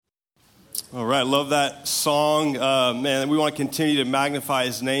All right, love that song. Man, we want to continue to magnify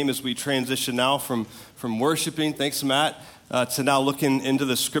his name as we transition now from worshiping, thanks Matt, to now looking into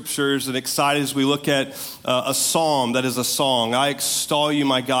the scriptures, and excited as we look at a psalm that is a song. I extol you,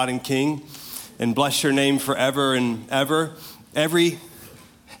 my God and King, and bless your name forever and ever. Every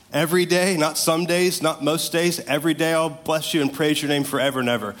day, not some days, not most days, every day I'll bless you and praise your name forever and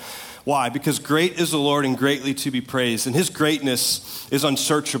ever. Why? Because great is the Lord and greatly to be praised, and his greatness is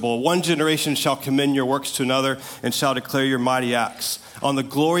unsearchable. One generation shall commend your works to another and shall declare your mighty acts. On the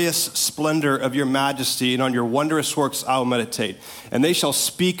glorious splendor of your majesty and on your wondrous works I will meditate. And they shall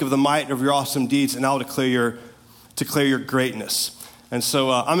speak of the might of your awesome deeds, and I will declare your greatness. And so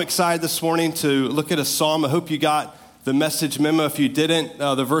I'm excited this morning to look at a psalm. I hope you got the message memo. If you didn't,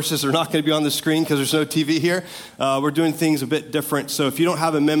 the verses are not going to be on the screen because there's no TV here. We're doing things a bit different. So if you don't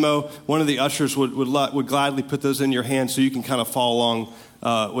have a memo, one of the ushers would gladly put those in your hand so you can kind of follow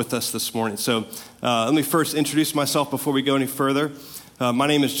along with us this morning. So let me first introduce myself before we go any further. My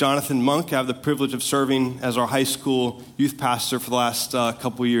name is Jonathan Monk. I have the privilege of serving as our high school youth pastor for the last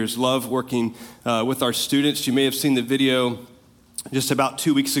couple of years. Love working with our students. You may have seen the video just about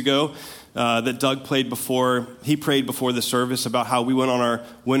 2 weeks ago that Doug prayed before the service about how we went on our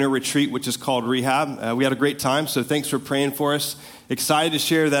winter retreat, which is called Rehab. We had a great time, so thanks for praying for us. Excited to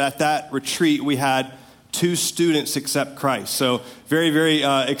share that at that retreat we had 2 students accept Christ. So very, very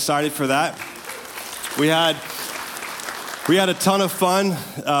excited for that. We had a ton of fun.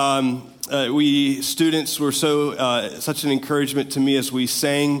 We students were such an encouragement to me as we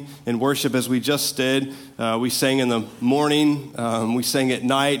sang in worship as we just did. We sang in the morning, we sang at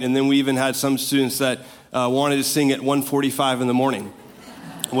night, and then we even had some students that wanted to sing at 1:45 in the morning.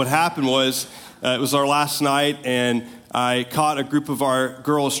 What happened was, it was our last night, and I caught a group of our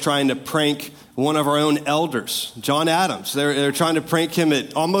girls trying to prank one of our own elders, John Adams. They're trying to prank him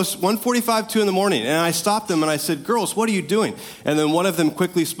at almost 1:45, 2 in the morning. And I stopped them and I said, "Girls, what are you doing?" And then one of them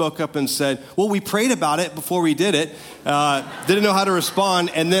quickly spoke up and said, "Well, we prayed about it before we did it." Didn't know how to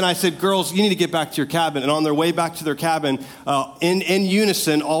respond. And then I said, "Girls, you need to get back to your cabin." And on their way back to their cabin, in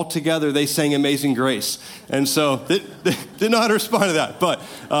unison, all together, they sang Amazing Grace. And so they didn't know how to respond to that. But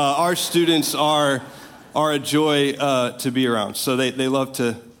our students are a joy to be around. So they love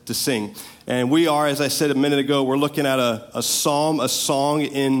to sing. And we are, as I said a minute ago, we're looking at a psalm, a song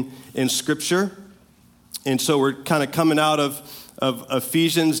in Scripture. And so we're kind of coming out of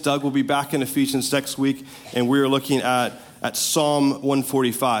Ephesians. Doug will be back in Ephesians next week, and we're looking at Psalm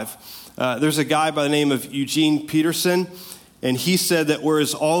 145. There's a guy by the name of Eugene Peterson, and he said that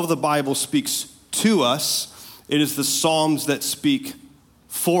whereas all of the Bible speaks to us, it is the Psalms that speak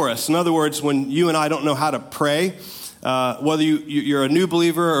for us. In other words, when you and I don't know how to pray, whether you're a new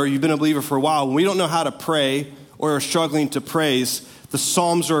believer or you've been a believer for a while, when we don't know how to pray or are struggling to praise, the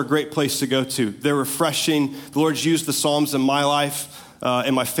Psalms are a great place to go to. They're refreshing. The Lord's used the Psalms in my life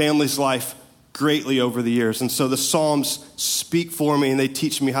and my family's life greatly over the years. And so the Psalms speak for me, and they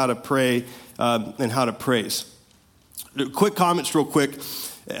teach me how to pray and how to praise. Quick comments real quick.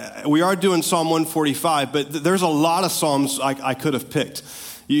 We are doing Psalm 145, but there's a lot of Psalms I could have picked.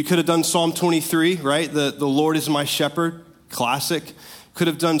 You could have done Psalm 23, right? The Lord is my shepherd, classic. Could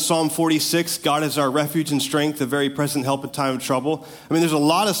have done Psalm 46, God is our refuge and strength, a very present help in time of trouble. I mean, there's a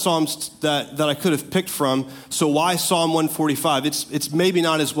lot of Psalms that I could have picked from. So why Psalm 145? It's maybe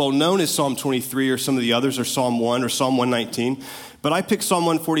not as well known as Psalm 23 or some of the others, or Psalm 1 or Psalm 119. But I picked Psalm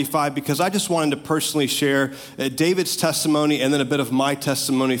 145 because I just wanted to personally share David's testimony and then a bit of my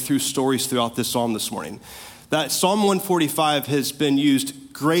testimony through stories throughout this psalm this morning. That Psalm 145 has been used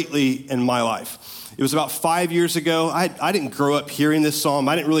greatly in my life. It was about 5 years ago. I didn't grow up hearing this psalm.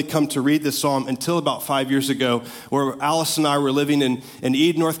 I didn't really come to read this psalm until about 5 years ago, where Alice and I were living in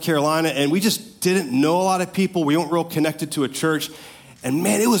Eden, North Carolina, and we just didn't know a lot of people. We weren't real connected to a church. And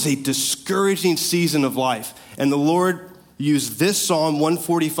man, it was a discouraging season of life. And the Lord used this Psalm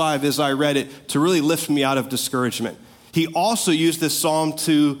 145 as I read it to really lift me out of discouragement. He also used this psalm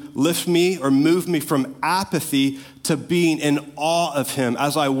to lift me or move me from apathy to being in awe of him,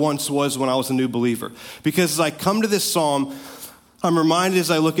 as I once was when I was a new believer. Because as I come to this psalm, I'm reminded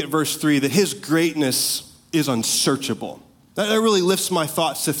as I look at verse 3 that his greatness is unsearchable. That really lifts my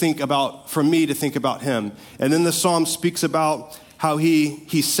thoughts to think about, for me to think about him. And then the psalm speaks about how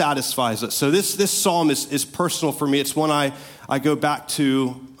he satisfies us. So this psalm is personal for me. It's one I go back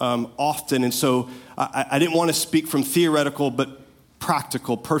to often. And so I didn't want to speak from theoretical, but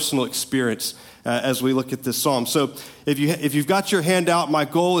practical, personal experience as we look at this psalm. So if you've got your hand out, my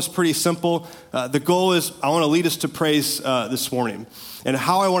goal is pretty simple. The goal is I want to lead us to praise this morning. And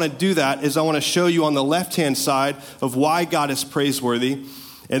how I want to do that is I want to show you on the left-hand side of why God is praiseworthy.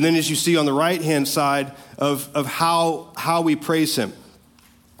 And then as you see on the right-hand side of how we praise him.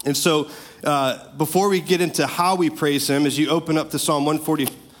 And so before we get into how we praise him, as you open up to Psalm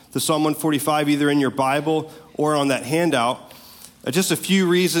 145, either in your Bible or on that handout, just a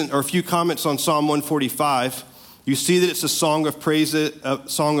few comments on Psalm 145. You see that it's a song of praise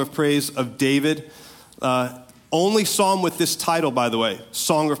of David. Only psalm with this title, by the way,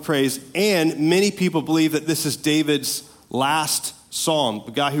 Song of Praise. And many people believe that this is David's last psalm,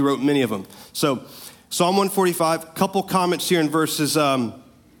 the guy who wrote many of them. So Psalm 145, a couple comments here in verses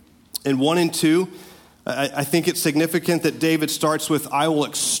in 1 and 2. I think it's significant that David starts with, I will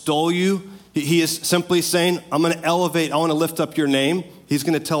extol you. He is simply saying, I'm going to elevate, I want to lift up your name. He's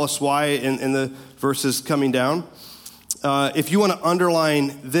going to tell us why in the verses coming down. If you want to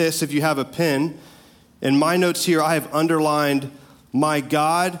underline this, if you have a pen, in my notes here, I have underlined my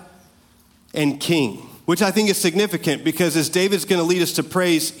God and King, which I think is significant because as David's going to lead us to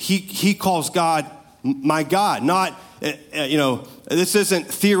praise, he calls God my God, not, this isn't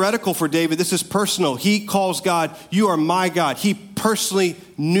theoretical for David. This is personal. He calls God, you are my God. He personally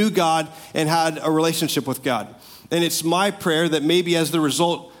knew God and had a relationship with God. And it's my prayer that maybe as the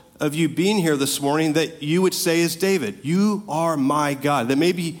result of you being here this morning, that you would say as David, you are my God. That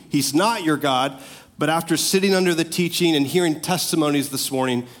maybe he's not your God, but after sitting under the teaching and hearing testimonies this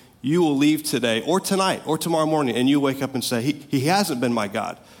morning, you will leave today or tonight or tomorrow morning and you wake up and say, he hasn't been my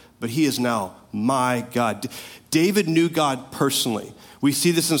God, but he is now my God. David knew God personally. We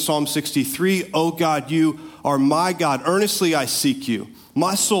see this in Psalm 63. Oh God, you are my God. Earnestly I seek you.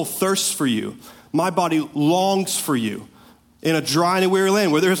 My soul thirsts for you. My body longs for you in a dry and weary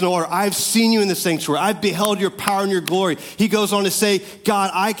land where there is no water. I've seen you in the sanctuary. I've beheld your power and your glory. He goes on to say,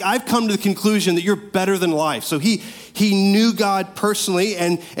 God, I've come to the conclusion that you're better than life. So he knew God personally,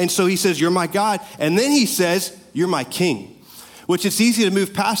 and so he says, you're my God. And then he says, you're my king. Which it's easy to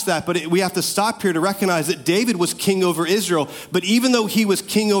move past that, but we have to stop here to recognize that David was king over Israel. But even though he was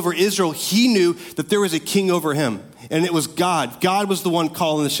king over Israel, he knew that there was a king over him. And it was God. God was the one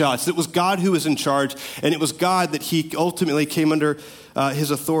calling the shots. It was God who was in charge. And it was God that he ultimately came under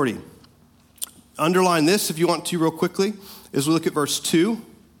his authority. Underline this if you want to real quickly, as we look at verse 2.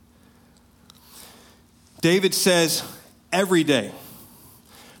 David says, every day.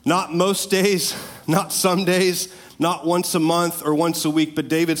 Not most days, not some days, not once a month or once a week, but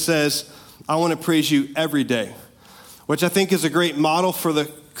David says, I want to praise you every day, which I think is a great model for the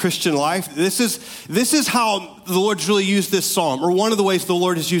Christian life. This is how the Lord's really used this psalm, or one of the ways the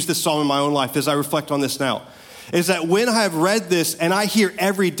Lord has used this psalm in my own life as I reflect on this now, is that when I have read this and I hear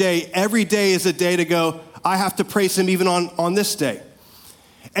every day is a day to go, I have to praise him even on this day.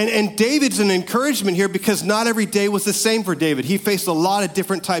 And David's an encouragement here because not every day was the same for David. He faced a lot of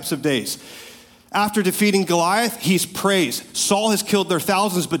different types of days. After defeating Goliath, he's praised. Saul has killed their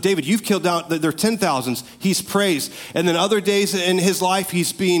thousands, but David, you've killed down their 10,000s. He's praised. And then other days in his life,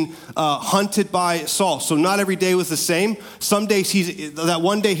 he's being hunted by Saul. So not every day was the same. Some days, that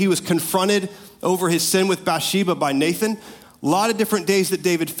one day he was confronted over his sin with Bathsheba by Nathan. A lot of different days that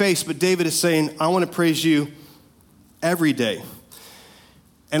David faced, but David is saying, I want to praise you every day.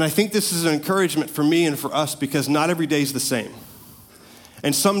 And I think this is an encouragement for me and for us because not every day is the same.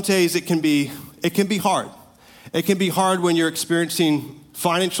 And some days it can be hard. It can be hard when you're experiencing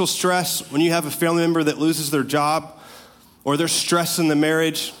financial stress, when you have a family member that loses their job, or there's stress in the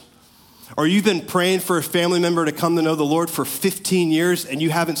marriage, or you've been praying for a family member to come to know the Lord for 15 years and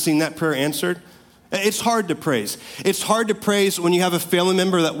you haven't seen that prayer answered. It's hard to praise. It's hard to praise when you have a family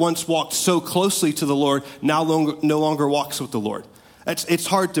member that once walked so closely to the Lord, now no longer walks with the Lord. It's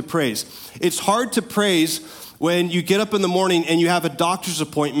hard to praise. It's hard to praise when you get up in the morning and you have a doctor's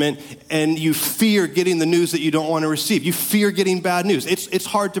appointment and you fear getting the news that you don't want to receive. You fear getting bad news. It's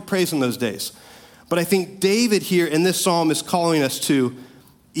hard to praise in those days. But I think David here in this psalm is calling us to,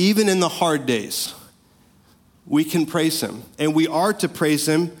 even in the hard days, we can praise him. And we are to praise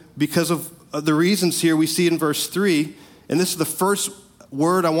him because of the reasons here we see in verse 3. And this is the first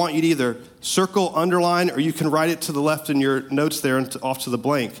word I want you to either circle, underline, or you can write it to the left in your notes there and off to the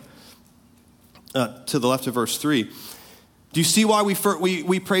blank. To the left of verse 3. Do you see why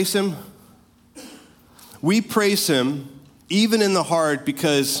we praise him? We praise him even in the hard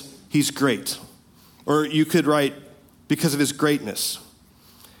because he's great. Or you could write, because of his greatness.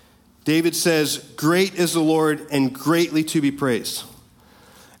 David says, great is the Lord and greatly to be praised.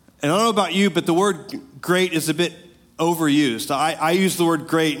 And I don't know about you, but the word great is a bit overused. I use the word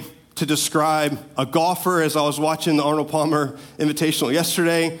great to describe a golfer as I was watching the Arnold Palmer Invitational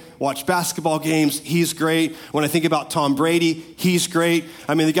yesterday, watch basketball games, he's great. When I think about Tom Brady, he's great.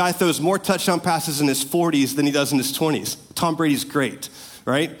 I mean, the guy throws more touchdown passes in his 40s than he does in his 20s. Tom Brady's great.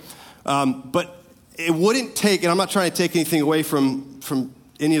 right? But it wouldn't take, and I'm not trying to take anything away from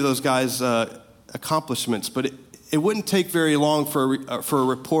any of those guys' accomplishments, but it wouldn't take very long for a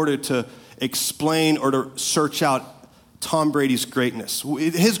reporter to explain or to search out Tom Brady's greatness.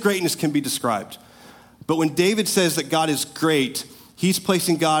 His greatness can be described. But when David says that God is great, he's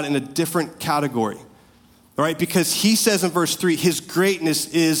placing God in a different category, all right? Because he says in verse 3, his greatness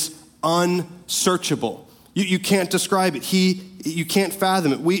is unsearchable. You can't describe it. You can't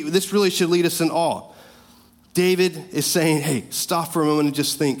fathom it. This really should lead us in awe. David is saying, hey, stop for a moment and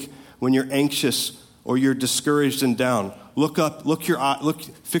just think when you're anxious or you're discouraged and down. Look up,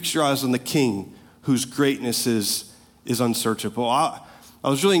 fix your eyes on the King whose greatness is unsearchable. I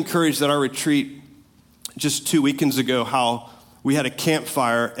was really encouraged at our retreat just 2 weekends ago how we had a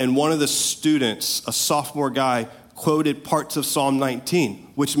campfire and one of the students, a sophomore guy, quoted parts of Psalm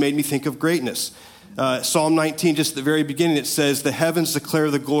 19, which made me think of greatness. Psalm 19, just at the very beginning, it says, the heavens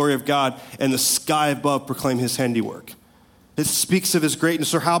declare the glory of God and the sky above proclaim his handiwork. It speaks of his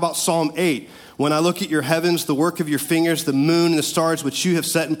greatness. Or how about Psalm 8? When I look at your heavens, the work of your fingers, the moon and the stars which you have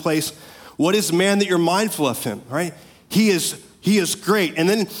set in place, what is man that you're mindful of him, right? He is great. And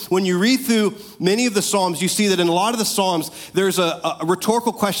then when you read through many of the Psalms, you see that in a lot of the Psalms, there's a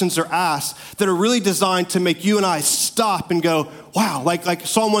rhetorical questions are asked that are really designed to make you and I stop and go, wow, like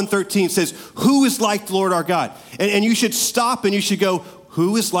Psalm 113 says, who is like the Lord our God? And you should stop and you should go,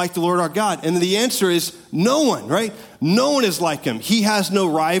 who is like the Lord our God? And the answer is no one, right? No one is like him. He has no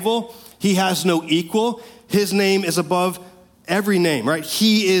rival. He has no equal. His name is above every name, right?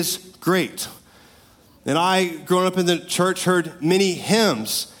 He is great. And I, growing up in the church, heard many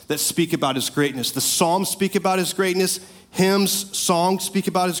hymns that speak about his greatness. The Psalms speak about his greatness. Hymns, songs speak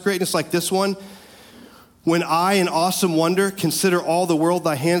about his greatness, like this one. When I, in awesome wonder, consider all the world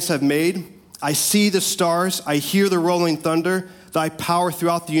thy hands have made, I see the stars, I hear the rolling thunder, thy power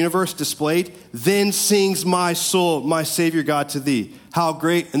throughout the universe displayed. Then sings my soul, my Savior God, to thee. How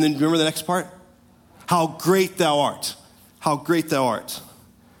great, and then remember the next part? How great thou art. How great thou art.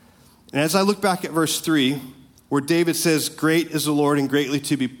 And as I look back at verse 3, where David says, great is the Lord and greatly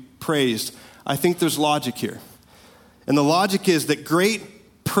to be praised, I think there's logic here. And the logic is that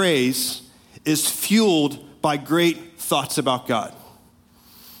great praise is fueled by great thoughts about God.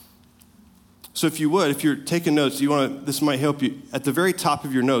 So if you're taking notes, this might help you. At the very top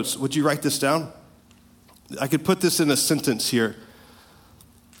of your notes, would you write this down? I could put this in a sentence here.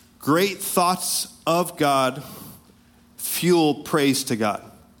 Great thoughts of God fuel praise to God.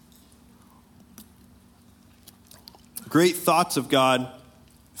 Great thoughts of God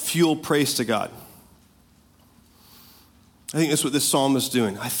fuel praise to God. I think that's what this psalm is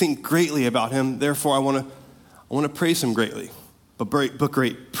doing. I think greatly about him, therefore I want to praise him greatly. But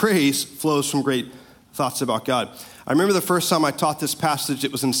great praise flows from great thoughts about God. I remember the first time I taught this passage,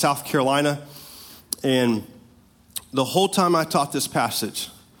 it was in South Carolina. And the whole time I taught this passage,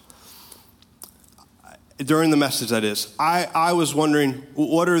 during the message that is, I was wondering,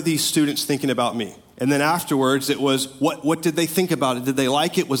 what are these students thinking about me? And then afterwards, it was, what did they think about it? Did they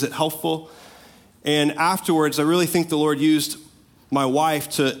like it? Was it helpful? And afterwards, I really think the Lord used my wife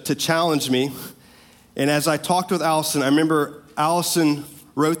to challenge me. And as I talked with Allison, I remember Allison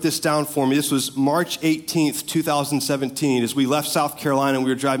wrote this down for me. This was March 18th, 2017. As we left South Carolina and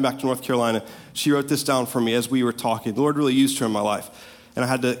we were driving back to North Carolina, she wrote this down for me as we were talking. The Lord really used her in my life. And I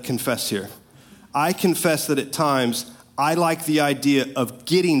had to confess here. I confess that at times, I like the idea of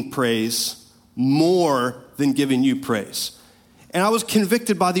getting praise more than giving you praise. And I was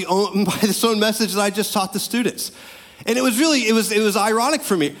convicted by this own message that I just taught the students. And it was ironic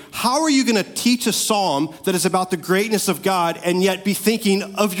for me. How are you going to teach a psalm that is about the greatness of God and yet be thinking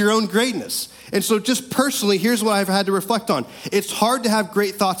of your own greatness? And so just personally, here's what I've had to reflect on. It's hard to have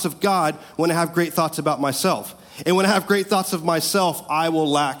great thoughts of God when I have great thoughts about myself. And when I have great thoughts of myself, I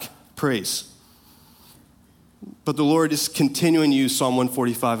will lack praise. But the Lord is continuing to use Psalm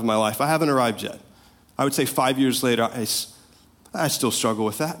 145 in my life. I haven't arrived yet. I would say 5 years later, I still struggle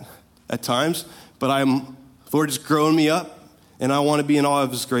with that at times. But the Lord has grown me up, and I want to be in awe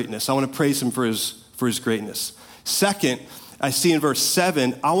of his greatness. I want to praise him for his greatness. Second, I see in verse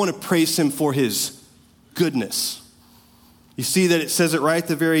 7, I want to praise him for his goodness. You see that it says it right at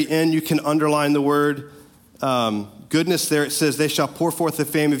the very end. You can underline the word goodness there. It says, they shall pour forth the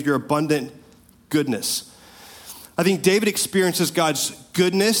fame of your abundant goodness. I think David experiences God's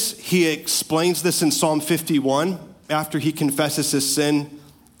goodness. He explains this in Psalm 51 after he confesses his sin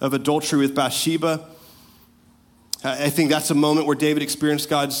of adultery with Bathsheba. I think that's a moment where David experienced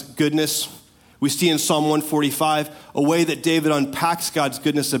God's goodness. We see in Psalm 145 a way that David unpacks God's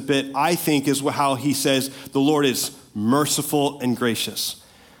goodness a bit, I think, is how he says, the Lord is merciful and gracious.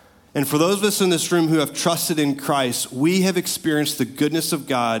 And for those of us in this room who have trusted in Christ, we have experienced the goodness of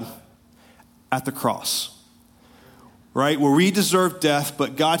God at the cross, right? Where we deserve death,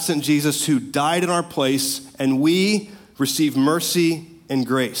 but God sent Jesus who died in our place, and we receive mercy and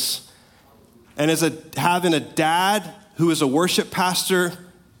grace. And as having a dad who is a worship pastor,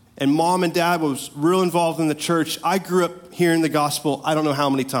 and mom and dad was real involved in the church, I grew up hearing the gospel I don't know how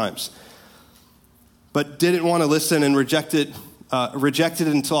many times, but didn't want to listen and rejected it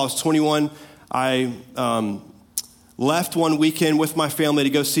until I was 21. I left one weekend with my family to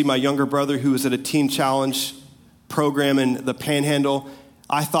go see my younger brother who was at a Teen Challenge program in the Panhandle.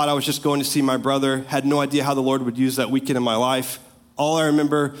 I thought I was just going to see my brother, had no idea how the Lord would use that weekend in my life. All I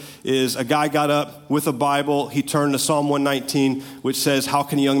remember is a guy got up with a Bible. He turned to Psalm 119, which says, how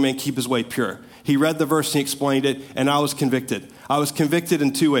can a young man keep his way pure? He read the verse and he explained it, and I was convicted. I was convicted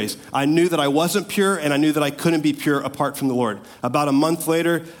in two ways. I knew that I wasn't pure, and I knew that I couldn't be pure apart from the Lord. About a month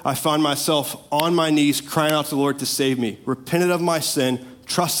later, I found myself on my knees crying out to the Lord to save me, repented of my sin,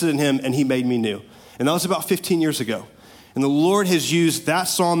 trusted in him, and he made me new. And that was about 15 years ago. And the Lord has used that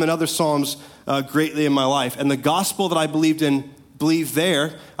psalm and other psalms greatly in my life. And the gospel that I believed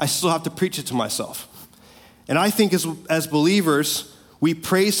there, I still have to preach it to myself. And I think as believers, we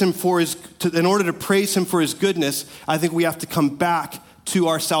praise him in order to praise him for his goodness, I think we have to come back to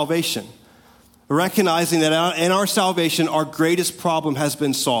our salvation, recognizing that in our salvation, our greatest problem has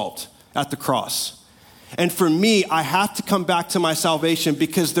been solved at the cross. And for me, I have to come back to my salvation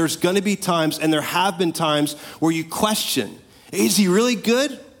because there's going to be times, and there have been times, where you question, is he really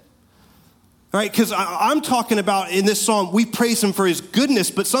good? Right? Because I'm talking about in this psalm, we praise him for his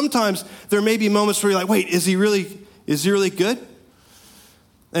goodness, but sometimes there may be moments where you're like, wait, is he really good?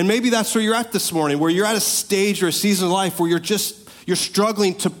 And maybe that's where you're at this morning, where you're at a stage or a season of life where you're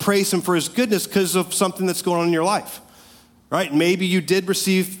struggling to praise him for his goodness because of something that's going on in your life, right? Maybe you did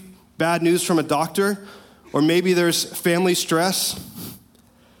receive bad news from a doctor, or maybe there's family stress,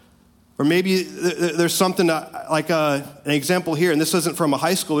 or maybe there's something like an example here, and this isn't from a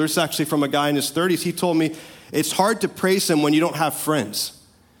high schooler, it's actually from a guy in his 30s. He told me it's hard to praise him when you don't have friends.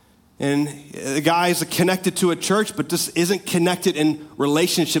 And the guy is connected to a church, but just isn't connected in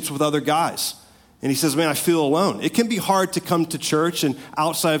relationships with other guys. And he says, man, I feel alone. It can be hard to come to church and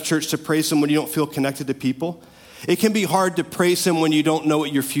outside of church to praise him when you don't feel connected to people. It can be hard to praise him when you don't know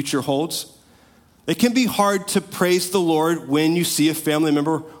what your future holds. It can be hard to praise the Lord when you see a family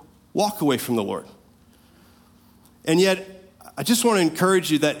member walk away from the Lord. And yet, I just want to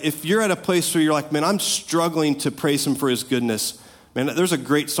encourage you that if you're at a place where you're like, man, I'm struggling to praise him for his goodness, man, there's a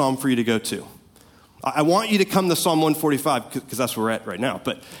great psalm for you to go to. I want you to come to Psalm 145 because that's where we're at right now.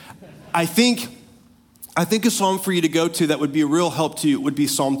 But I think a psalm for you to go to that would be a real help to you would be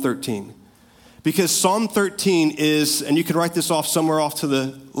Psalm 13. Because Psalm 13 is, and you can write this off somewhere off to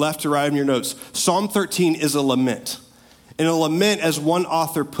the left or right in your notes, Psalm 13 is a lament. And a lament, as one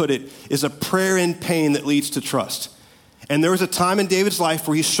author put it, is a prayer in pain that leads to trust. And there was a time in David's life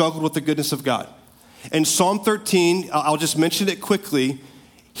where he struggled with the goodness of God. And Psalm 13, I'll just mention it quickly,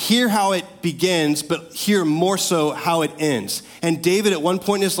 hear how it begins, but hear more so how it ends. And David, at one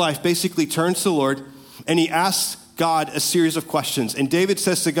point in his life, basically turns to the Lord, and he asks God a series of questions. And David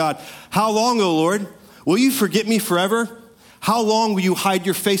says to God, how long, O Lord, will you forget me forever? How long will you hide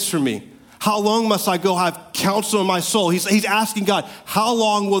your face from me? How long must I go have counsel in my soul? He's asking God, how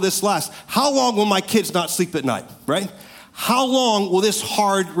long will this last? How long will my kids not sleep at night, right? How long will this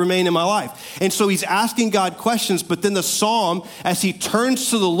hard remain in my life? And so he's asking God questions, but then the psalm, as he turns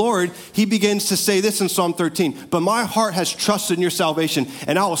to the Lord, he begins to say this in Psalm 13, but my heart has trusted in your salvation,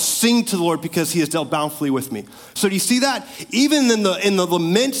 and I will sing to the Lord because he has dealt bountifully with me. So do you see that? Even in the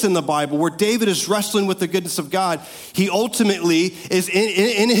laments in the Bible, where David is wrestling with the goodness of God, he ultimately is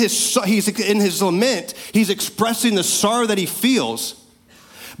in his lament, he's expressing the sorrow that he feels,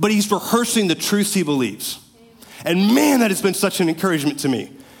 but he's rehearsing the truths he believes. And man, that has been such an encouragement to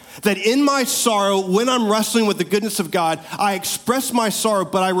me. That in my sorrow, when I'm wrestling with the goodness of God, I express my sorrow,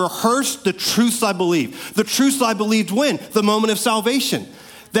 but I rehearse the truths I believe. The truths I believed when? The moment of salvation.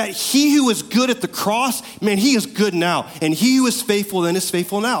 That he who was good at the cross, man, he is good now. And he who is faithful then is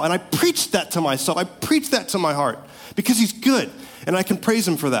faithful now. And I preach that to myself. I preach that to my heart because he's good. And I can praise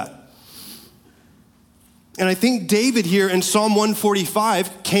him for that. And I think David here in Psalm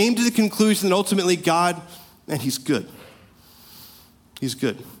 145 came to the conclusion that ultimately God, and he's good. He's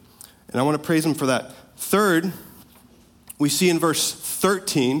good. And I want to praise him for that. Third, we see in verse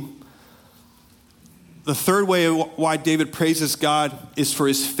 13, the third way why David praises God is for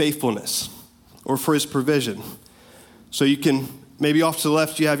his faithfulness or for his provision. So you can, maybe off to the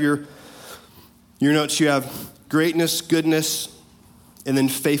left, you have your notes, you have greatness, goodness, and then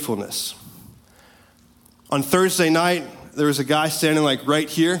faithfulness. On Thursday night, there was a guy standing like right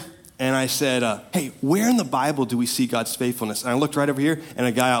here, and I said, hey, where in the Bible do we see God's faithfulness? And I looked right over here, and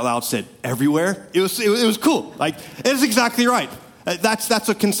a guy out loud said, everywhere. It was cool. Like, it's exactly right. That's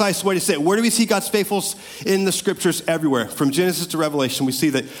a concise way to say it. Where do we see God's faithfulness in the scriptures? Everywhere. From Genesis to Revelation, we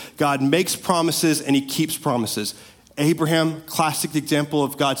see that God makes promises and he keeps promises. Abraham, classic example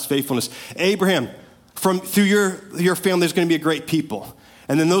of God's faithfulness. Abraham, through your family, there's going to be a great people.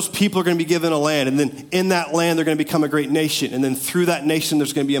 And then those people are going to be given a land. And then in that land, they're going to become a great nation. And then through that nation,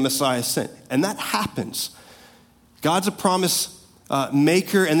 there's going to be a Messiah sent. And that happens. God's a promise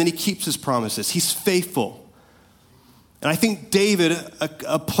maker, and then he keeps his promises. He's faithful. And I think David,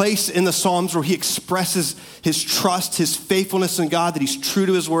 a place in the Psalms where he expresses his trust, his faithfulness in God, that he's true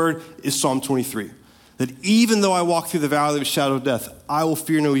to his word, is Psalm 23. That even though I walk through the valley of the shadow of death, I will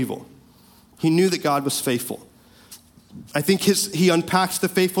fear no evil. He knew that God was faithful. I think he unpacks the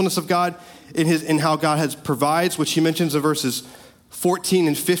faithfulness of God in how God provides, which he mentions in verses 14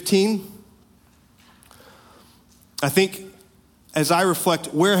 and 15. I think as I reflect,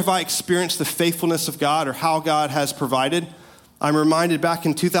 where have I experienced the faithfulness of God or how God has provided? I'm reminded back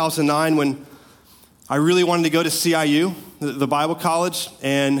in 2009 when I really wanted to go to CIU, the Bible college,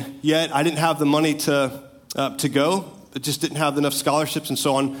 and yet I didn't have the money to go. I just didn't have enough scholarships and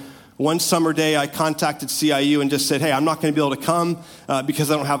so on. One summer day, I contacted CIU and just said, hey, I'm not going to be able to come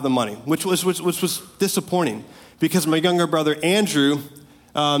because I don't have the money, which was disappointing because my younger brother, Andrew,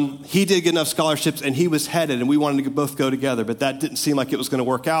 he did get enough scholarships and he was headed and we wanted to both go together, but that didn't seem like it was going to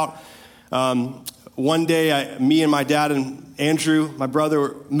work out. One day, me and my dad and Andrew, my brother,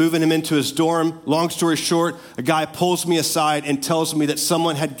 were moving him into his dorm. Long story short, a guy pulls me aside and tells me that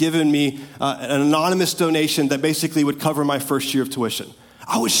someone had given me an anonymous donation that basically would cover my first year of tuition.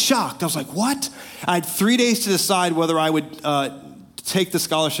 I was shocked. I was like, what? I had 3 days to decide whether I would take the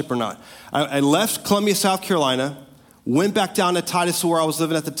scholarship or not. I left Columbia, South Carolina, went back down to Titus where I was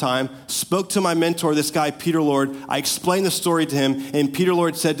living at the time, spoke to my mentor, this guy, Peter Lord. I explained the story to him, and Peter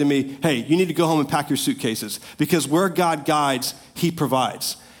Lord said to me, hey, you need to go home and pack your suitcases because where God guides, he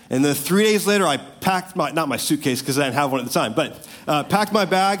provides. And then 3 days later, I packed not my suitcase because I didn't have one at the time, but packed my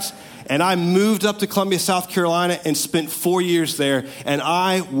bags, and I moved up to Columbia, South Carolina, and spent 4 years there, and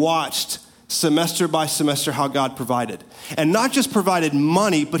I watched semester by semester how God provided. And not just provided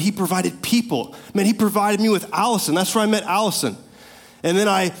money, but he provided people. Man, he provided me with Allison. That's where I met Allison. And then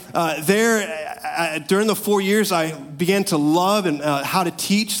during the 4 years, I began to love and how to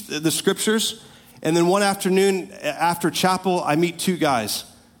teach the scriptures. And then one afternoon after chapel, I meet two guys,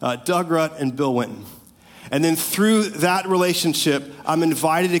 Doug Rutt and Bill Winton. And then through that relationship, I'm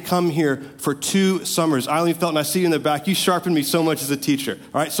invited to come here for 2 summers. Eileen Felton, I see you in the back. You sharpened me so much as a teacher.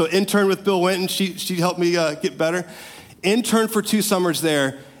 All right, so intern with Bill Winton. She helped me get better. Intern for 2 summers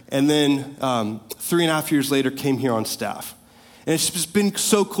there, and then 3.5 years later came here on staff. And it's just been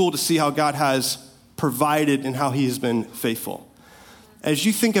so cool to see how God has provided and how he has been faithful. As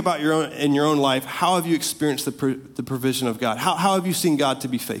you think about your own life, how have you experienced the provision of God? How have you seen God to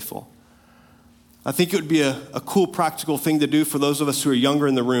be faithful? I think it would be a cool practical thing to do for those of us who are younger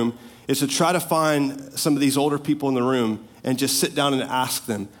in the room is to try to find some of these older people in the room and just sit down and ask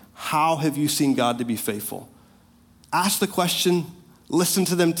them, how have you seen God to be faithful? Ask the question, listen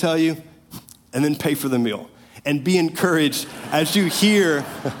to them tell you, and then pay for the meal. And be encouraged as you hear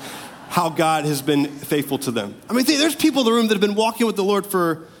how God has been faithful to them. I mean, there's people in the room that have been walking with the Lord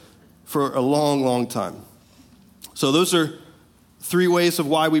for a long, long time. So those are 3 ways of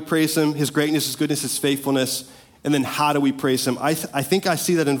why we praise him: his greatness, his goodness, his faithfulness. And then how do we praise him? I think I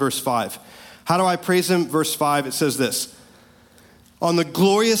see that in verse 5. How do I praise him? Verse 5, it says this: on the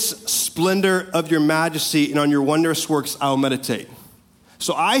glorious splendor of your majesty and on your wondrous works I will meditate.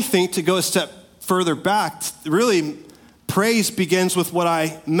 So I think, to go a step further back, really praise begins with what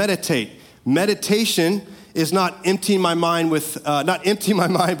I meditate. Meditation is not emptying my mind, but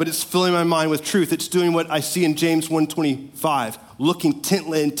it's filling my mind with truth. It's doing what I see in James 1:25, looking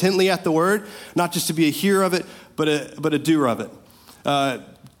intently at the word, not just to be a hearer of it, but a doer of it.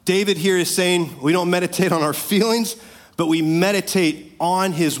 David here is saying we don't meditate on our feelings, but we meditate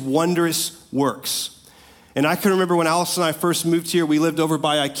on his wondrous works. And I can remember when Alice and I first moved here, we lived over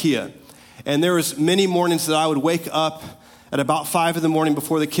by IKEA. And there was many mornings that I would wake up at about 5 in the morning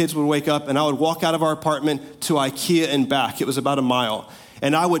before the kids would wake up, and I would walk out of our apartment to IKEA and back. It was about a mile.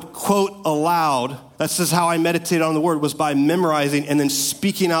 And I would quote aloud, that's just how I meditated on the word, was by memorizing and then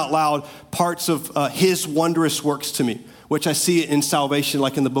speaking out loud parts of his wondrous works to me, which I see in salvation,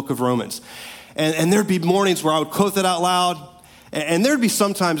 like in the book of Romans. And there'd be mornings where I would quote that out loud, and there'd be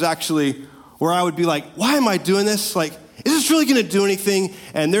sometimes actually where I would be like, why am I doing this? Like, is this really going to do anything?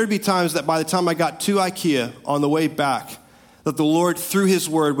 And there'd be times that by the time I got to IKEA on the way back, that the Lord, through his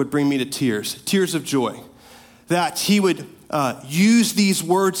word, would bring me to tears of joy. That he would use these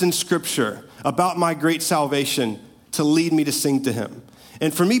words in Scripture about my great salvation to lead me to sing to him.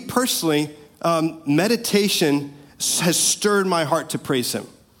 And for me personally, meditation has stirred my heart to praise him.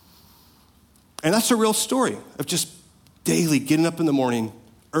 And that's a real story of just daily getting up in the morning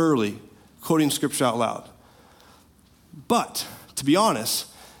early, quoting Scripture out loud. But, to be honest,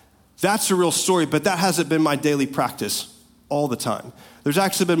 that's a real story, but that hasn't been my daily practice all the time. There's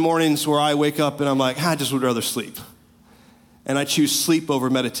actually been mornings where I wake up and I'm like, I just would rather sleep. And I choose sleep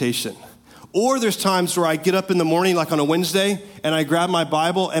over meditation. Or there's times where I get up in the morning, like on a Wednesday, and I grab my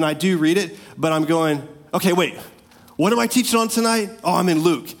Bible and I do read it, but I'm going, okay, wait, what am I teaching on tonight? Oh, I'm in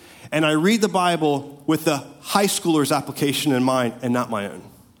Luke. And I read the Bible with the high schooler's application in mind and not my own.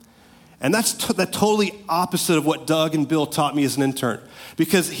 And that's totally opposite of what Doug and Bill taught me as an intern.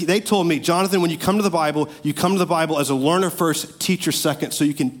 Because they told me, Jonathan, when you come to the Bible, you come to the Bible as a learner first, teacher second, so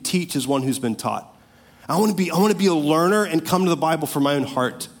you can teach as one who's been taught. I want to be a learner and come to the Bible for my own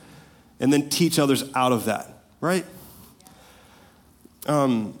heart and then teach others out of that, right?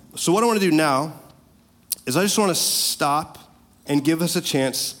 So what I want to do now is I just want to stop and give us a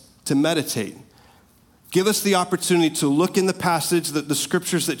chance to meditate. Give us the opportunity to look in the passage, the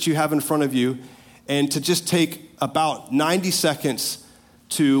scriptures that you have in front of you, and to just take about 90 seconds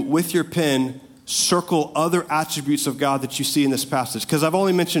to, with your pen, circle other attributes of God that you see in this passage. Because I've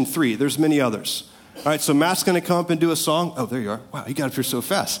only mentioned 3. There's many others. All right, so Matt's going to come up and do a song. Oh, there you are. Wow, you got up here so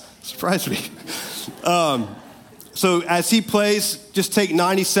fast. Surprised me. So as he plays, just take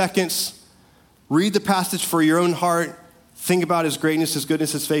 90 seconds, read the passage for your own heart, think about his greatness, his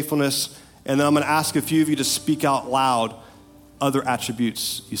goodness, his faithfulness, and then I'm going to ask a few of you to speak out loud other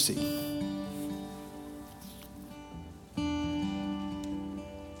attributes you see.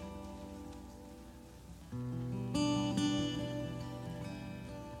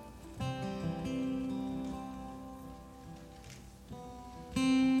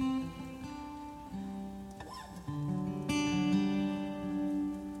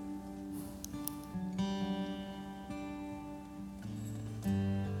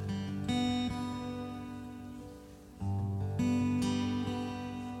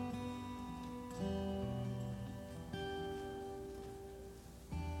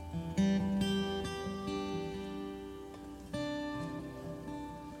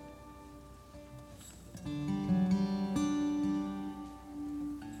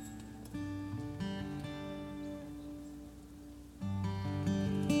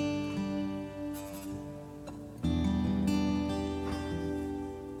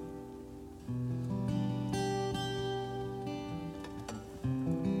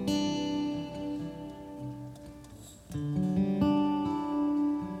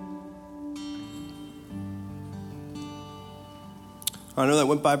 I know that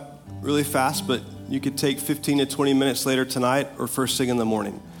went by really fast, but you could take 15 to 20 minutes later tonight or first thing in the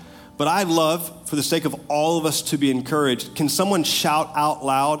morning. But I'd love, for the sake of all of us to be encouraged, can someone shout out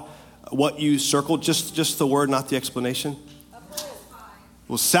loud what you circled? Just the word, not the explanation.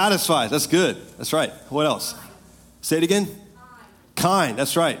 Well, satisfies. That's good. That's right. What else? Say it again. Kind.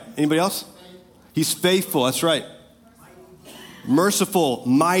 That's right. Anybody else? He's faithful. That's right. Merciful.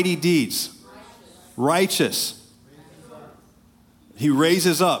 Mighty deeds. Righteous. He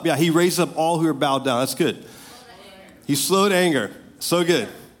raises up. Yeah, he raises up all who are bowed down. That's good. He's slow to anger. So good.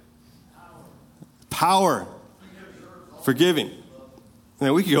 Power. Forgiving.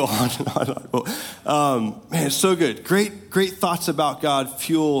 Man, we could go on and on and on. Man, it's so good. Great thoughts about God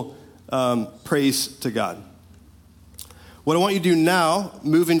fuel praise to God. What I want you to do now,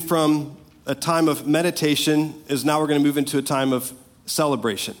 moving from a time of meditation, is now we're going to move into a time of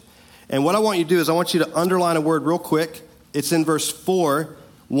celebration. And what I want you to do is I want you to underline a word real quick. It's in verse 4.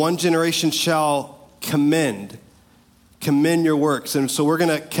 One generation shall commend your works. And so we're going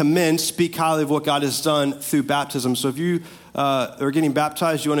to commend, speak highly of what God has done through baptism. So if you are getting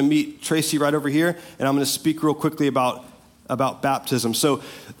baptized, you want to meet Tracy right over here, and I'm going to speak real quickly about baptism. So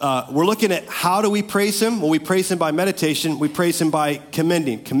we're looking at how do we praise him? Well, we praise him by meditation. We praise him by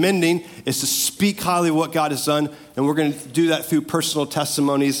commending. Commending is to speak highly of what God has done, and we're going to do that through personal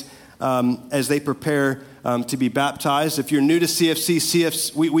testimonies as they prepare to be baptized. If you're new to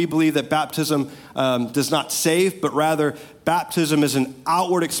CFC, we believe that baptism does not save, but rather baptism is an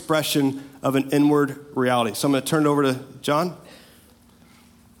outward expression of an inward reality. So I'm going to turn it over to John.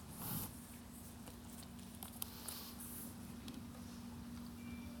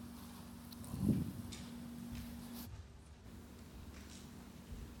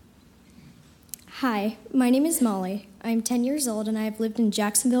 Hi, my name is Molly. I'm 10 years old and I have lived in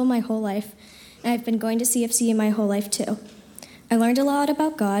Jacksonville my whole life, and I've been going to CFC my whole life too. I learned a lot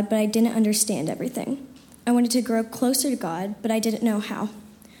about God, but I didn't understand everything. I wanted to grow closer to God, but I didn't know how.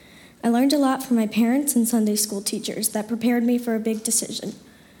 I learned a lot from my parents and Sunday school teachers that prepared me for a big decision.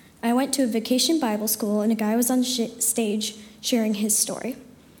 I went to a vacation Bible school and a guy was on stage sharing his story.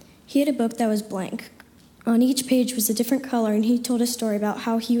 He had a book that was blank. On each page was a different color, and he told a story about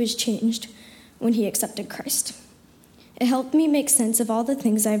how he was changed when he accepted Christ. It helped me make sense of all the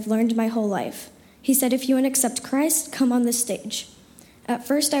things I've learned my whole life. He said, if you want to accept Christ, come on this stage. At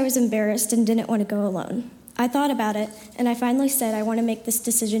first, I was embarrassed and didn't want to go alone. I thought about it, and I finally said I want to make this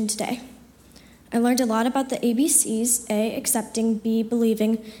decision today. I learned a lot about the ABCs: A, accepting; B,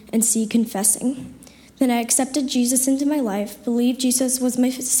 believing; and C, confessing. Then I accepted Jesus into my life, believed Jesus was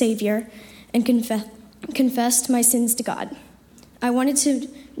my Savior, and confessed my sins to God. I wanted to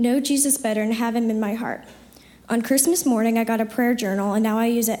know Jesus better and have him in my heart. On Christmas morning, I got a prayer journal, and now I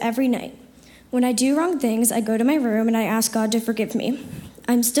use it every night. When I do wrong things, I go to my room and I ask God to forgive me.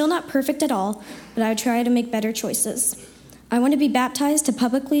 I'm still not perfect at all, but I try to make better choices. I want to be baptized to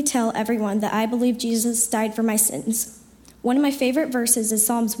publicly tell everyone that I believe Jesus died for my sins. One of my favorite verses is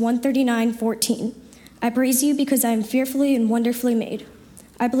Psalms 139:14. I praise you because I am fearfully and wonderfully made.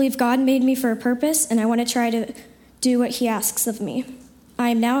 I believe God made me for a purpose, and I want to try to do what he asks of me. I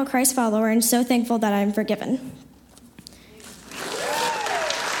am now a Christ follower and so thankful that I am forgiven.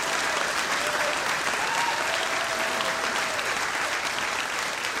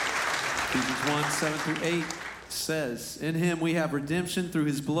 Ephesians 1:7-8 says, in him we have redemption through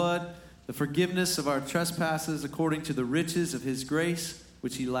his blood, the forgiveness of our trespasses according to the riches of his grace,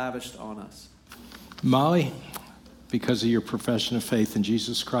 which he lavished on us. Molly, because of your profession of faith in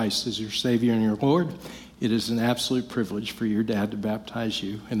Jesus Christ as your Savior and your Lord, it is an absolute privilege for your dad to baptize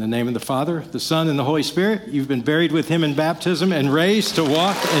you. In the name of the Father, the Son, and the Holy Spirit, you've been buried with him in baptism and raised to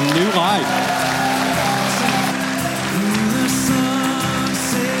walk in new life.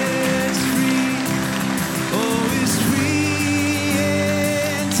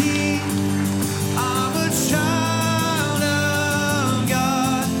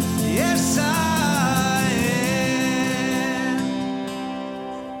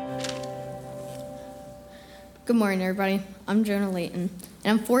 Good morning, everybody. I'm Jonah Layton,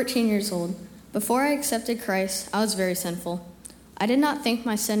 and I'm 14 years old. Before I accepted Christ, I was very sinful. I did not think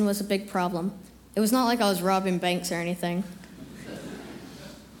my sin was a big problem. It was not like I was robbing banks or anything.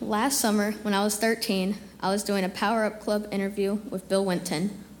 Last summer, when I was 13, I was doing a Power Up Club interview with Bill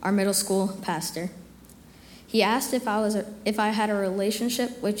Winton, our middle school pastor. He asked if I had a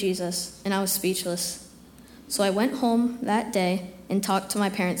relationship with Jesus, and I was speechless. So I went home that day and talked to my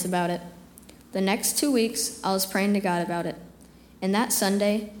parents about it. The next 2 weeks, I was praying to God about it. And that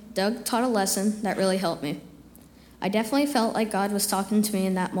Sunday, Doug taught a lesson that really helped me. I definitely felt like God was talking to me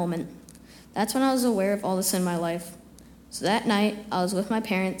in that moment. That's when I was aware of all the sin in my life. So that night, I was with my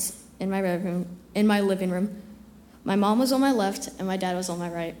parents in my living room. My mom was on my left, and my dad was on my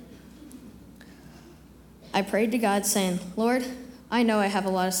right. I prayed to God, saying, Lord, I know I have a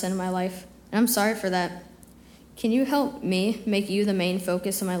lot of sin in my life, and I'm sorry for that. Can you help me make you the main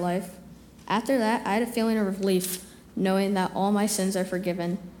focus of my life? After that, I had a feeling of relief, knowing that all my sins are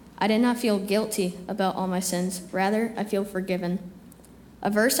forgiven. I did not feel guilty about all my sins. Rather, I feel forgiven. A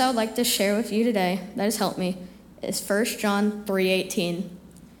verse I would like to share with you today that has helped me is 1 John 3:18.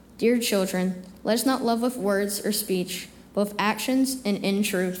 Dear children, let us not love with words or speech, but with actions and in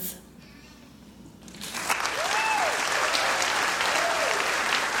truth.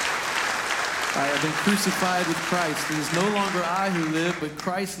 I have been crucified with Christ. It is no longer I who live, but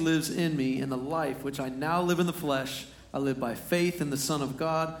Christ lives in me. In the life which I now live in the flesh, I live by faith in the Son of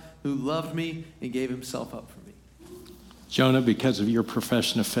God, who loved me and gave himself up for me. Jonah, because of your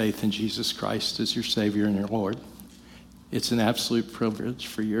profession of faith in Jesus Christ as your Savior and your Lord, it's an absolute privilege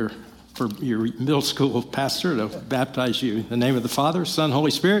for your middle school pastor to baptize you. In the name of the Father, Son,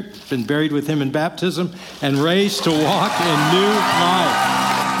 Holy Spirit, been buried with him in baptism and raised to walk in new life.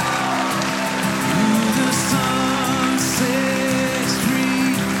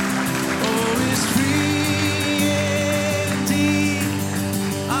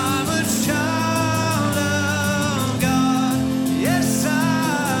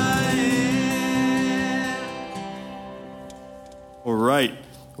 All right.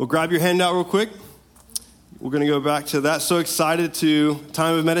 Well, grab your handout real quick. We're going to go back to that. So excited to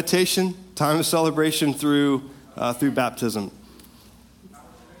time of meditation, time of celebration through baptism. All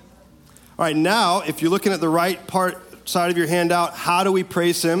right, now, if you're looking at the right side of your handout, how do we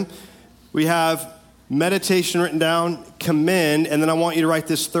praise him? We have meditation written down, commend, and then I want you to write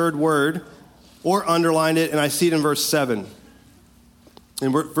this third word, or underlined it, and I see it in verse 7.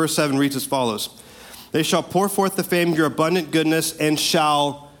 And verse 7 reads as follows. They shall pour forth the fame of your abundant goodness and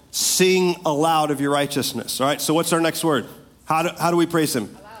shall sing aloud of your righteousness. All right, so what's our next word? How do we praise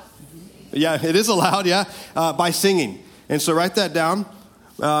him? Yeah, it is aloud, yeah, by singing. And so write that down.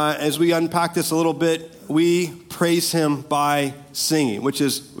 As we unpack this a little bit, we praise him by singing, which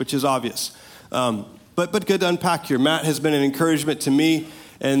is obvious. But good to unpack here. Matt has been an encouragement to me,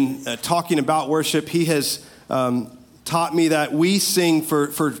 and talking about worship, he has taught me that we sing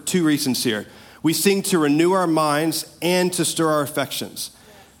for two reasons here. We sing to renew our minds and to stir our affections.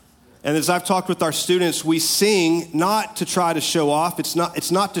 And as I've talked with our students, we sing not to try to show off. It's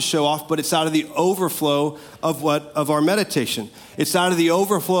not to show off, but it's out of the overflow of our meditation. It's out of the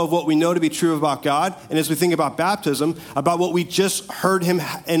overflow of what we know to be true about God. And as we think about baptism, about what we just heard him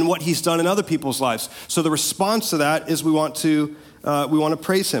and what he's done in other people's lives. So the response to that is we want to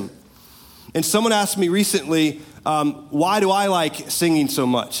praise him. And someone asked me recently, why do I like singing so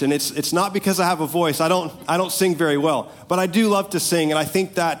much? And it's not because I have a voice. I don't sing very well, but I do love to sing. And I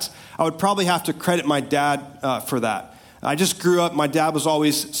think that I would probably have to credit my dad for that. I just grew up, my dad was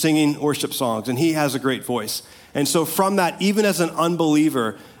always singing worship songs, and he has a great voice. And so from that, even as an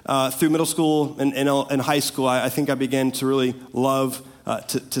unbeliever, through middle school and high school, I think I began to really love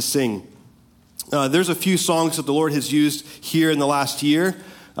to sing. There's a few songs that the Lord has used here in the last year,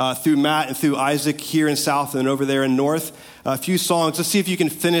 through Matt and through Isaac here in South and over there in North. A few songs. Let's see if you can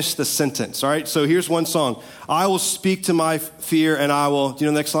finish the sentence, all right? So here's one song. I will speak to my fear and I will, do you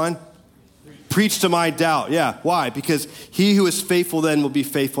know the next line? Preach to my doubt. Yeah, why? Because he who is faithful then will be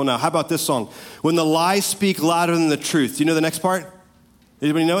faithful now. How about this song? When the lies speak louder than the truth. Do you know the next part?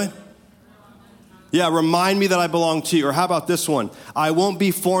 Anybody know it? Yeah, remind me that I belong to you. Or how about this one? I won't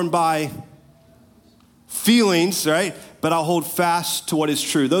be formed by feelings, right? But I'll hold fast to what is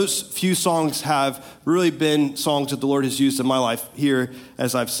true. Those few songs have really been songs that the Lord has used in my life here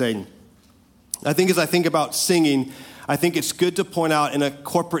as I've sang. I think as I think about singing, I think it's good to point out in a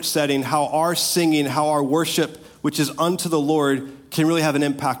corporate setting how our singing, how our worship, which is unto the Lord, can really have an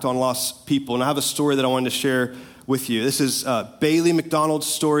impact on lost people. And I have a story that I wanted to share with you. This is Bailey McDonald's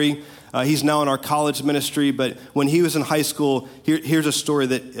story. He's now in our college ministry, but when he was in high school, here's a story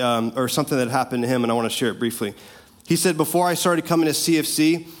that, or something that happened to him, and I want to share it briefly. He said, before I started coming to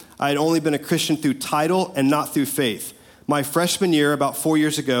CFC, I had only been a Christian through title and not through faith. My freshman year, about 4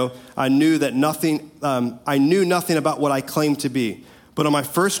 years ago, I knew nothing about what I claimed to be. But on my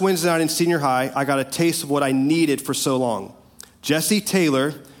first Wednesday night in senior high, I got a taste of what I needed for so long. Jesse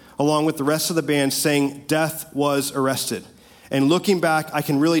Taylor, along with the rest of the band, sang Death Was Arrested. And looking back, I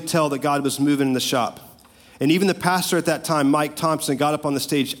can really tell that God was moving in the shop. And even the pastor at that time, Mike Thompson, got up on the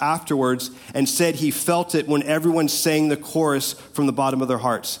stage afterwards and said he felt it when everyone sang the chorus from the bottom of their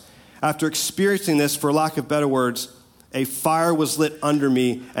hearts. After experiencing this, for lack of better words, a fire was lit under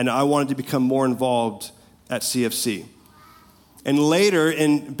me, and I wanted to become more involved at CFC. And later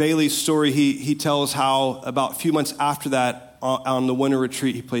in Bailey's story, he tells how about a few months after that, on the winter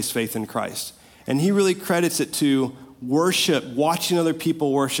retreat, he placed faith in Christ. And he really credits it to worship, watching other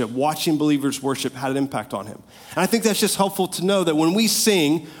people worship, watching believers worship had an impact on him. And I think that's just helpful to know that when we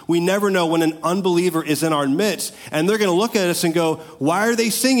sing, we never know when an unbeliever is in our midst, and they're going to look at us and go, why are they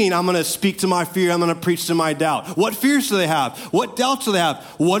singing? I'm going to speak to my fear. I'm going to preach to my doubt. What fears do they have? What doubts do they have?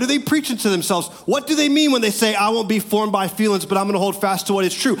 What are they preaching to themselves? What do they mean when they say, I won't be formed by feelings, but I'm going to hold fast to what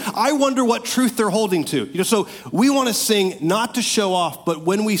is true? I wonder what truth they're holding to. So we want to sing not to show off, but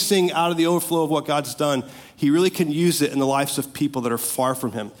when we sing out of the overflow of what God's done, he really can use it in the lives of people that are far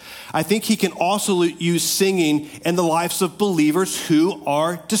from him. I think he can also use singing in the lives of believers who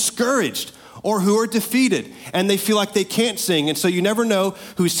are discouraged or who are defeated and they feel like they can't sing. And so you never know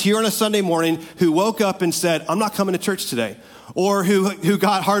who's here on a Sunday morning who woke up and said, I'm not coming to church today. Or who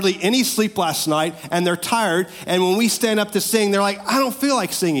got hardly any sleep last night and they're tired. And when we stand up to sing, they're like, I don't feel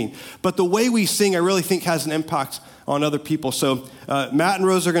like singing. But the way we sing, I really think has an impact on other people. So Matt and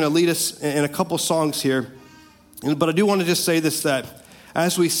Rose are going to lead us in a couple songs here. But I do want to just say this, that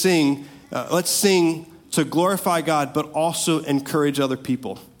as we sing, let's sing to glorify God, but also encourage other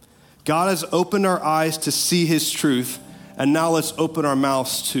people. God has opened our eyes to see his truth, and now let's open our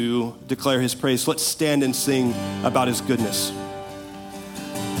mouths to declare his praise. Let's stand and sing about his goodness.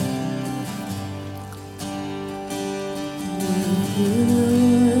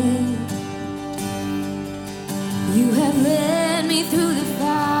 You have led me through the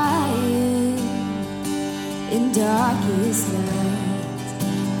fire in darkest night.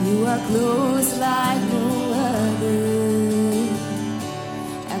 You are close like no other.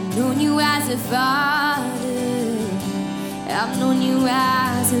 I've known you as a father. I've known you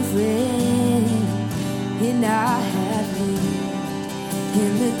as a friend. and I have lived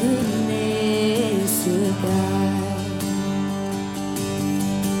in the goodness of God.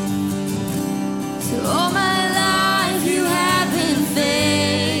 So all my life you have been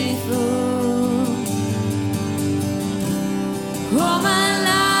faithful. All my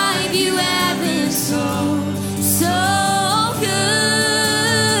life you have been so good.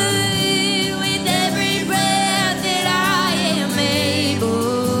 With every breath that I am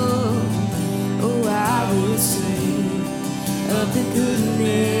able, oh, I will sing of the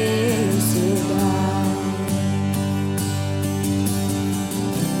goodness of God.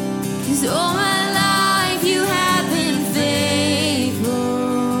 'Cause all my life you have been faithful.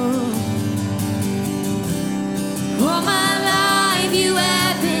 All my life you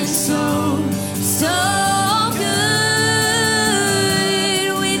have been so good.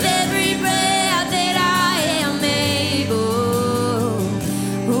 With every breath that I am able,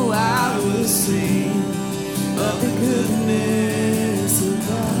 oh, I will sing of the goodness of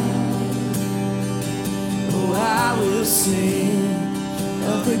God. Oh, I will sing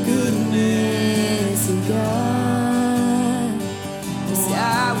of the goodness of God. Yes,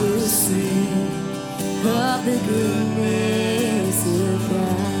 I will sing of the goodness of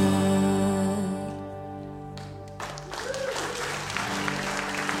God.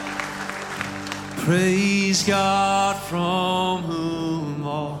 Praise God from whom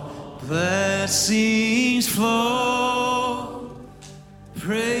all blessings flow.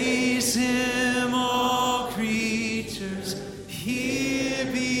 Praise Him, all creatures here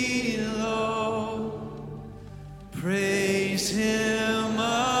below. Praise Him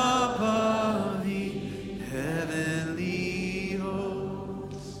above the heavenly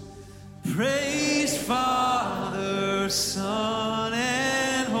hosts. Praise Father, Son,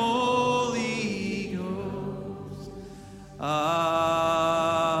 and Holy Ghost. Amen.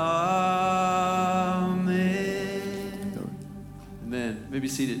 Amen. May be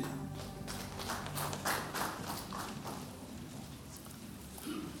seated.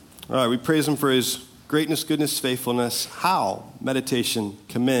 All right, we praise him for his greatness, goodness, faithfulness. How? Meditation,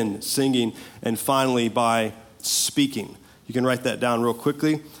 commend, singing, and finally by speaking. You can write that down real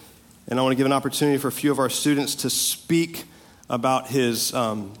quickly. And I want to give an opportunity for a few of our students to speak about his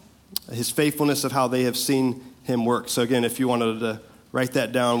faithfulness, of how they have seen him work. So again, if you wanted to write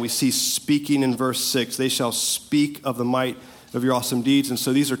that down, we see speaking in verse 6. They shall speak of the might of your awesome deeds. And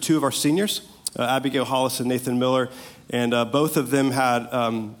so these are two of our seniors, Abigail Hollis and Nathan Miller. And both of them had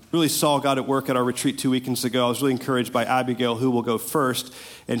really saw God at work at our retreat 2 weekends ago. I was really encouraged by Abigail, who will go first.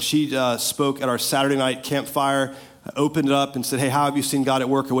 And she spoke at our Saturday night campfire, opened it up and said, hey, how have you seen God at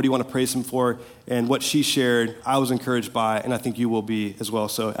work, or what do you want to praise him for? And what she shared, I was encouraged by, and I think you will be as well.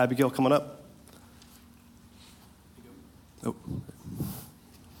 So Abigail, come on up. Oh.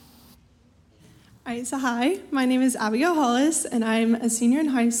 All right, so hi, my name is Abigail Hollis, and I'm a senior in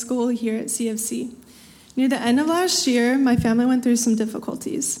high school here at CFC. Near the end of last year, my family went through some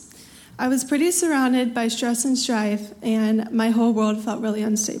difficulties. I was pretty surrounded by stress and strife, and my whole world felt really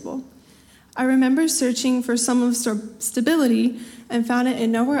unstable. I remember searching for some of stability and found it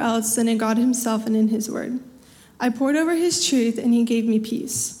in nowhere else than in God himself and in his word. I poured over his truth, and he gave me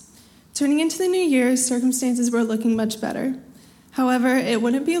peace. Turning into the new year, circumstances were looking much better. However, it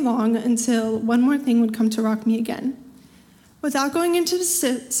wouldn't be long until one more thing would come to rock me again. Without going into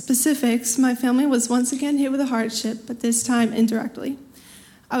specifics, my family was once again hit with a hardship, but this time indirectly.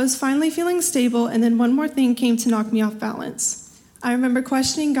 I was finally feeling stable, and then one more thing came to knock me off balance. I remember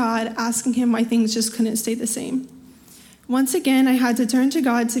questioning God, asking him why things just couldn't stay the same. Once again, I had to turn to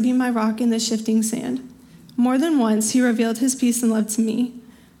God to be my rock in the shifting sand. More than once, he revealed his peace and love to me.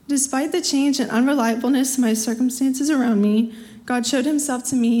 Despite the change and unreliableness of my circumstances around me, God showed himself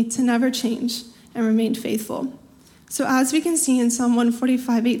to me to never change and remained faithful. So as we can see in Psalm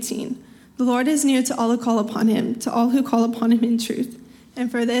 145:18, the Lord is near to all who call upon him, to all who call upon him in truth. And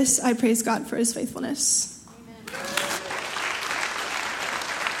for this, I praise God for his faithfulness. Amen.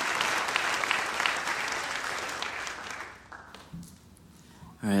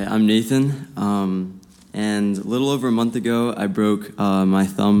 All right, I'm Nathan, and a little over a month ago, I broke my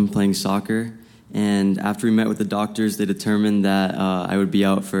thumb playing soccer. And after we met with the doctors, they determined that I would be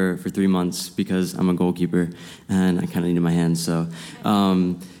out for 3 months because I'm a goalkeeper and I kind of needed my hands. So,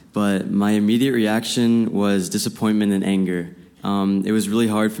 but my immediate reaction was disappointment and anger. It was really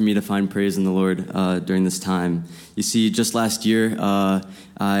hard for me to find praise in the Lord during this time. You see, just last year,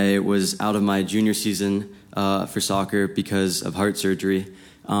 I was out of my junior season for soccer because of heart surgery.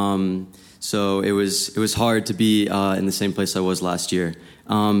 So it was hard to be in the same place I was last year.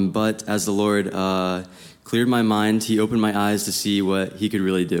 But as the Lord cleared my mind, he opened my eyes to see what he could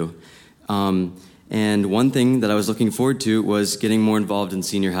really do.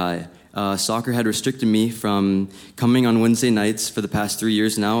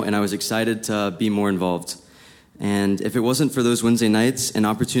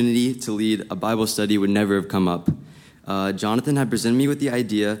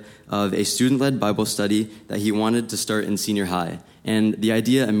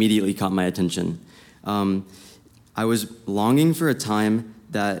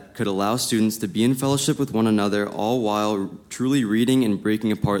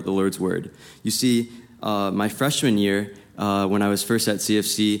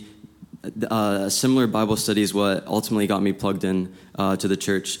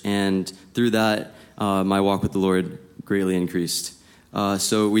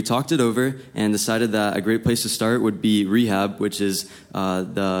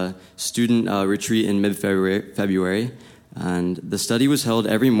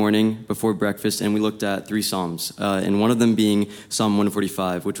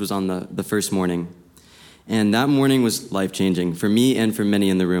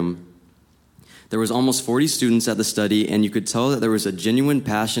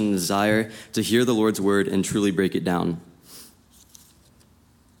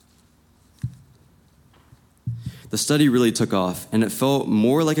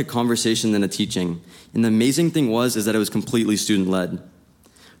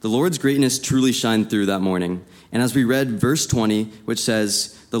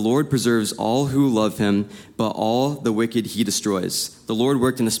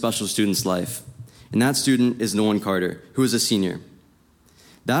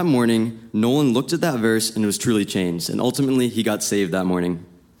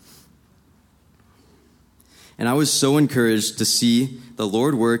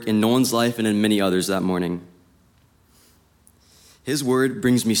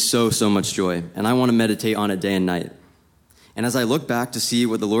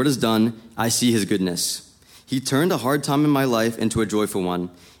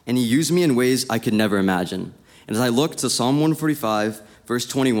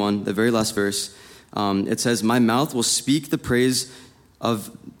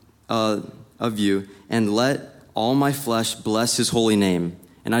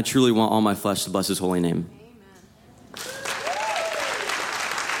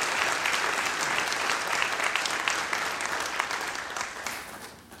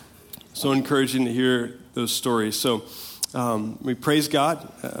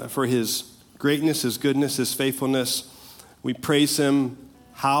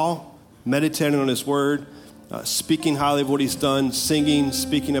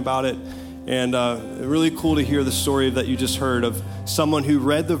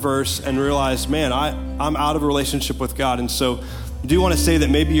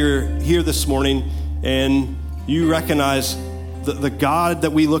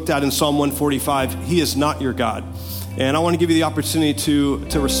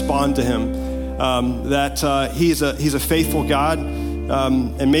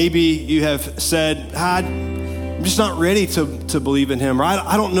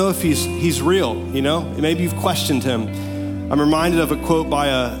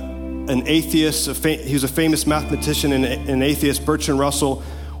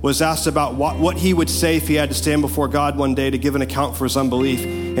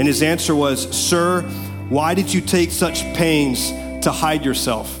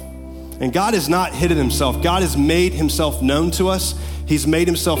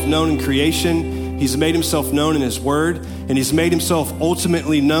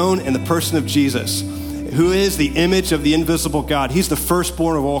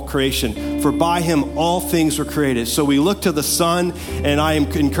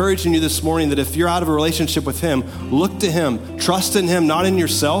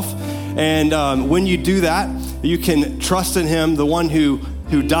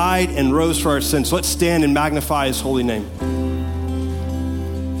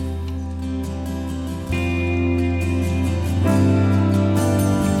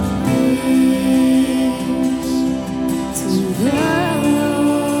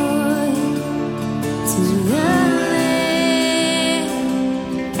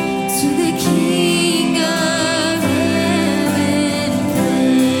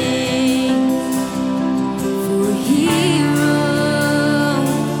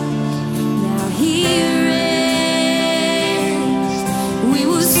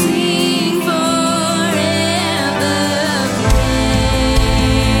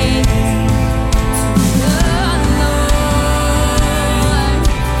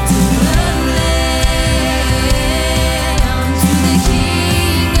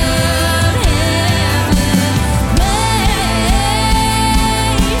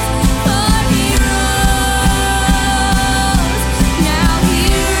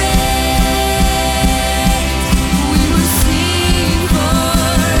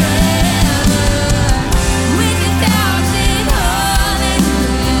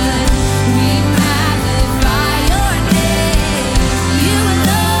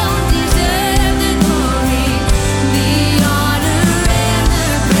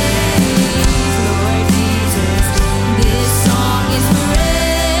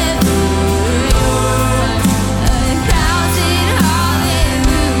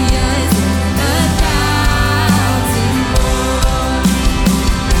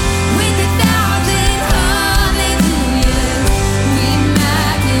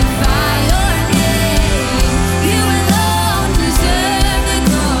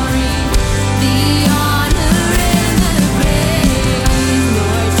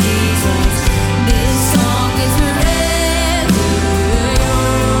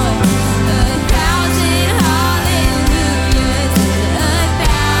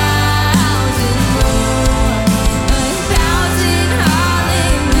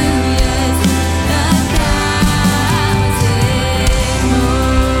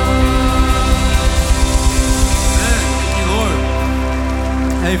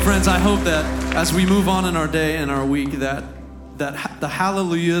 friends, I hope that as we move on in our day and our week, that the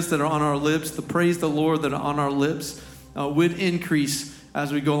hallelujahs that are on our lips, the praise the Lord that are on our lips, would increase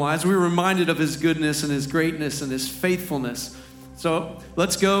as we go along, as we're reminded of his goodness and his greatness and his faithfulness. So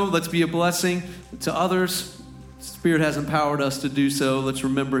let's go. Let's be a blessing to others. Spirit has empowered us to do so. Let's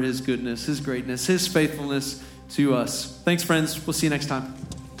remember his goodness, his greatness, his faithfulness to us. Thanks, friends. We'll see you next time.